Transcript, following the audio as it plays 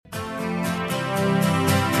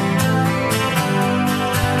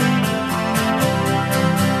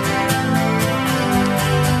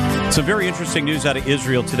Some very interesting news out of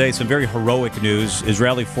Israel today, some very heroic news.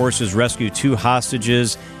 Israeli forces rescue 2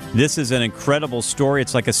 hostages. This is an incredible story.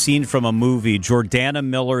 It's like a scene from a movie. Jordana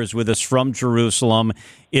Miller is with us from Jerusalem.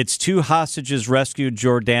 It's 2 hostages rescued,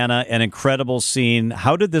 Jordana, an incredible scene.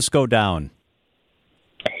 How did this go down?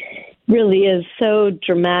 Really is so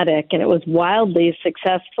dramatic, and it was wildly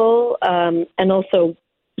successful and also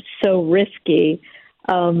so risky.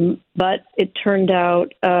 But it turned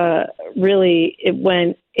out really it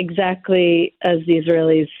went exactly as the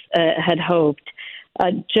Israelis had hoped.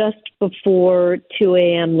 Just before 2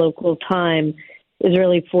 a.m. local time,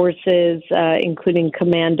 Israeli forces, including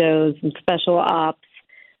commandos and special ops,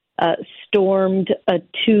 stormed a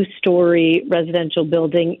 2-story residential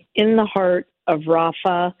building in the heart of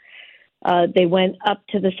Rafah. They went up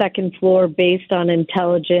to the second floor based on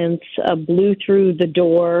intelligence, blew through the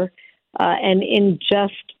door, and in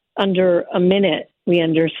just under a minute, we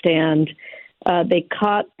understand, they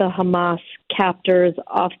caught the Hamas captors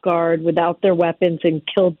off guard without their weapons and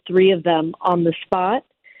killed 3 of them on the spot,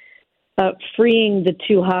 freeing the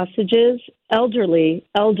 2 hostages,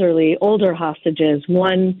 older hostages,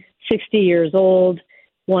 one 60 years old,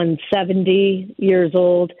 one 70 years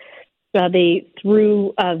old. They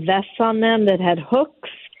threw vests on them that had hooks,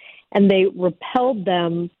 and they repelled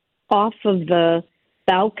them off of the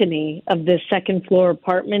balcony of this second-floor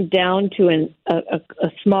apartment down to a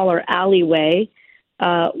smaller alleyway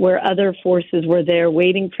where other forces were there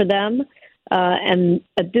waiting for them. And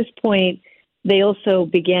at this point, they also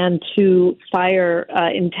began to fire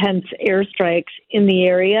intense airstrikes in the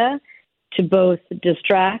area to both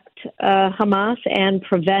distract Hamas and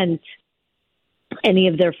prevent any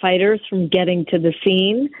of their fighters from getting to the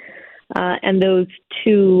scene. And those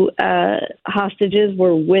 2 hostages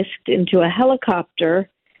were whisked into a helicopter,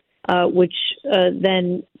 which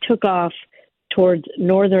then took off towards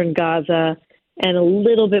northern Gaza. And a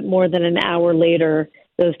little bit more than an hour later,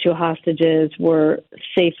 those 2 hostages were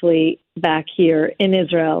safely back here in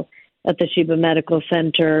Israel at the Sheba Medical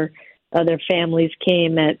Center. Their families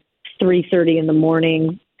came at 3:30 in the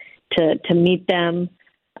morning to meet them.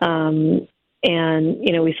 And,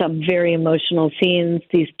 we saw very emotional scenes.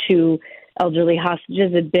 These 2 elderly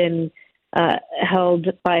hostages had been held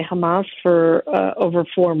by Hamas for over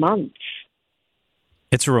 4 months.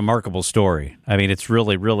 It's a remarkable story. I mean, it's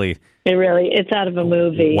really, it's out of a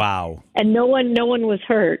movie. Wow. And no one was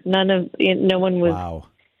hurt. No one was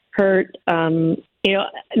hurt. No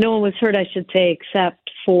one was hurt, I should say,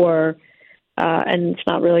 except for, and it's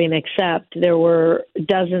not really an except, there were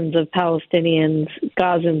dozens of Palestinians,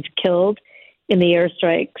 Gazans killed in the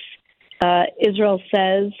airstrikes. Israel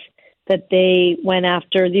says that they went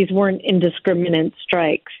after, these weren't indiscriminate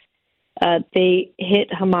strikes. They hit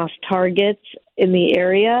Hamas targets in the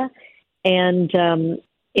area and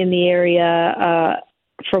in the area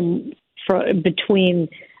from between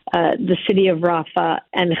the city of Rafah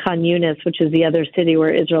and Khan Yunis, which is the other city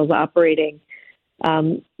where Israel's operating.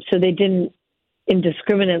 So they didn't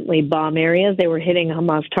indiscriminately bomb areas. They were hitting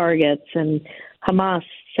Hamas targets, and Hamas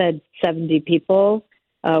said 70 people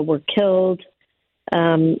were killed.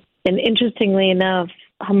 And interestingly enough,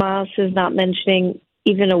 Hamas is not mentioning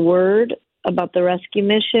even a word about the rescue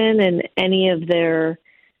mission in any of their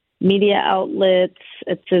media outlets.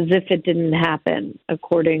 It's as if it didn't happen,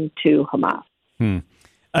 according to Hamas.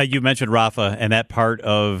 You mentioned Rafah and that part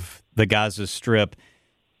of the Gaza Strip.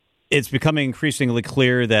 It's becoming increasingly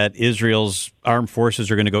clear that Israel's armed forces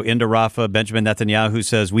are going to go into Rafah. Benjamin Netanyahu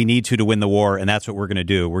says we need to win the war, and that's what we're going to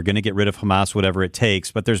do. We're going to get rid of Hamas, whatever it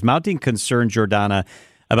takes. But there's mounting concern, Jordana,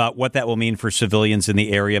 about what that will mean for civilians in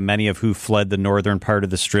the area, many of who fled the northern part of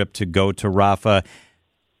the Strip to go to Rafah.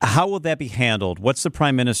 How will that be handled? What's the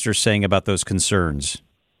Prime Minister saying about those concerns?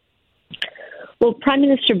 Well, Prime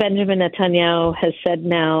Minister Benjamin Netanyahu has said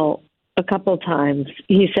now a couple times.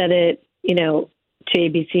 He said it, to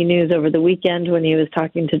ABC News over the weekend when he was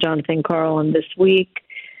talking to Jonathan Karl this week,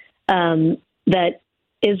 that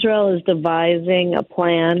Israel is devising a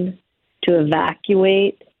plan to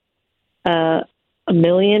evacuate 1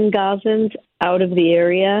 million Gazans out of the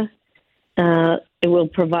area. It will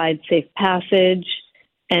provide safe passage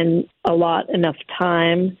and enough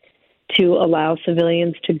time to allow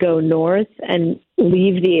civilians to go north and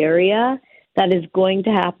leave the area. That is going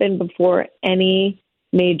to happen before any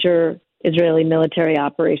major Israeli military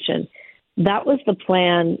operation. That was the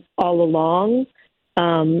plan all along.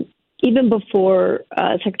 Even before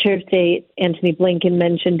Secretary of State Antony Blinken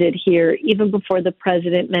mentioned it here, even before the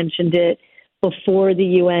president mentioned it, before the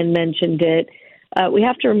UN mentioned it, we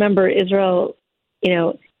have to remember Israel,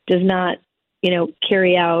 does not,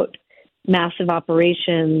 carry out massive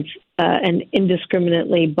operations and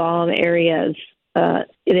indiscriminately bomb areas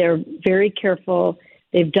They're very careful.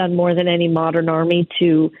 They've done more than any modern army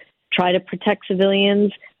to try to protect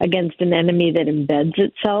civilians against an enemy that embeds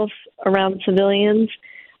itself around civilians.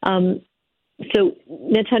 So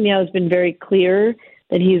Netanyahu has been very clear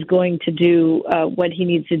that he's going to do what he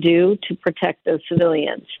needs to do to protect those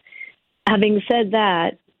civilians. Having said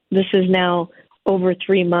that, this is now over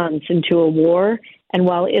 3 months into a war, and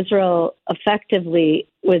while Israel effectively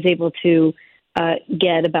was able to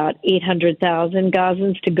get about 800,000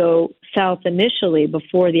 Gazans to go south initially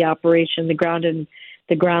before the operation, the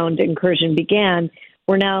ground incursion began,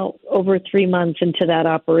 we're now over 3 months into that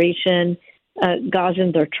operation.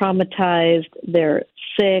 Gazans are traumatized, they're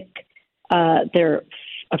sick, they're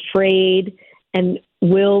afraid, and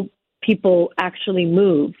will people actually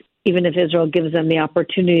move, even if Israel gives them the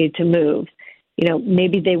opportunity to move?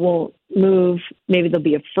 Maybe they won't move, maybe they'll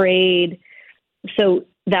be afraid. So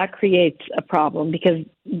that creates a problem because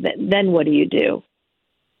then what do you do?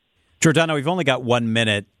 Jordana, we've only got 1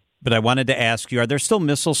 minute, but I wanted to ask you, are there still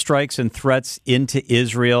missile strikes and threats into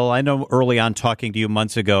Israel? I know early on talking to you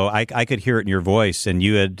months ago, I could hear it in your voice, and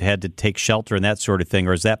you had to take shelter and that sort of thing,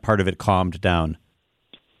 or is that part of it calmed down?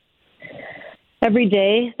 Every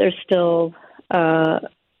day there's still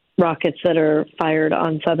rockets that are fired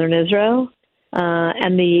on southern Israel.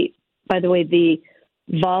 And by the way, the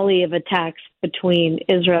volley of attacks between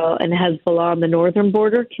Israel and Hezbollah on the northern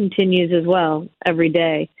border continues as well every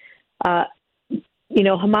day.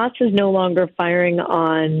 Hamas is no longer firing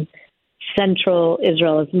on central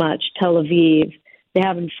Israel as much, Tel Aviv. They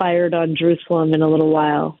haven't fired on Jerusalem in a little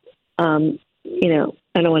while. I don't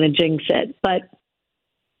want to jinx it, but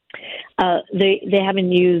they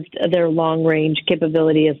haven't used their long-range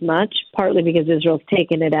capability as much, partly because Israel's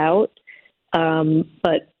taken it out.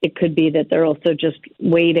 But it could be that they're also just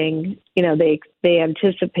waiting. They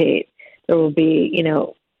anticipate there will be,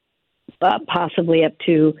 possibly up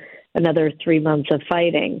to another 3 months of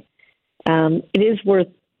fighting. It is worth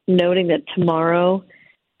noting that tomorrow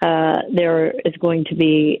there is going to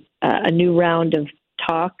be a new round of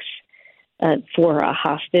talks for a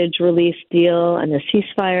hostage release deal and a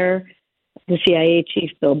ceasefire. The CIA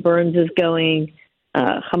chief, Bill Burns, is going.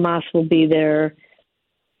 Hamas will be there.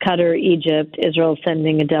 Qatar, Egypt, Israel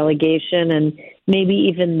sending a delegation, and maybe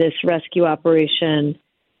even this rescue operation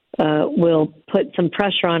will put some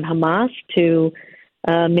pressure on Hamas to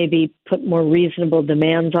maybe put more reasonable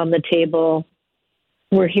demands on the table.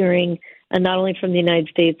 We're hearing, not only from the United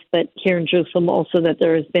States, but here in Jerusalem also, that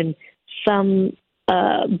there has been some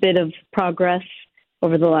bit of progress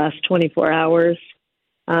over the last 24 hours.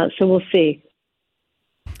 So we'll see.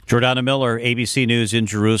 Jordana Miller, ABC News in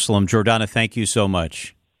Jerusalem. Jordana, thank you so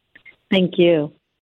much. Thank you.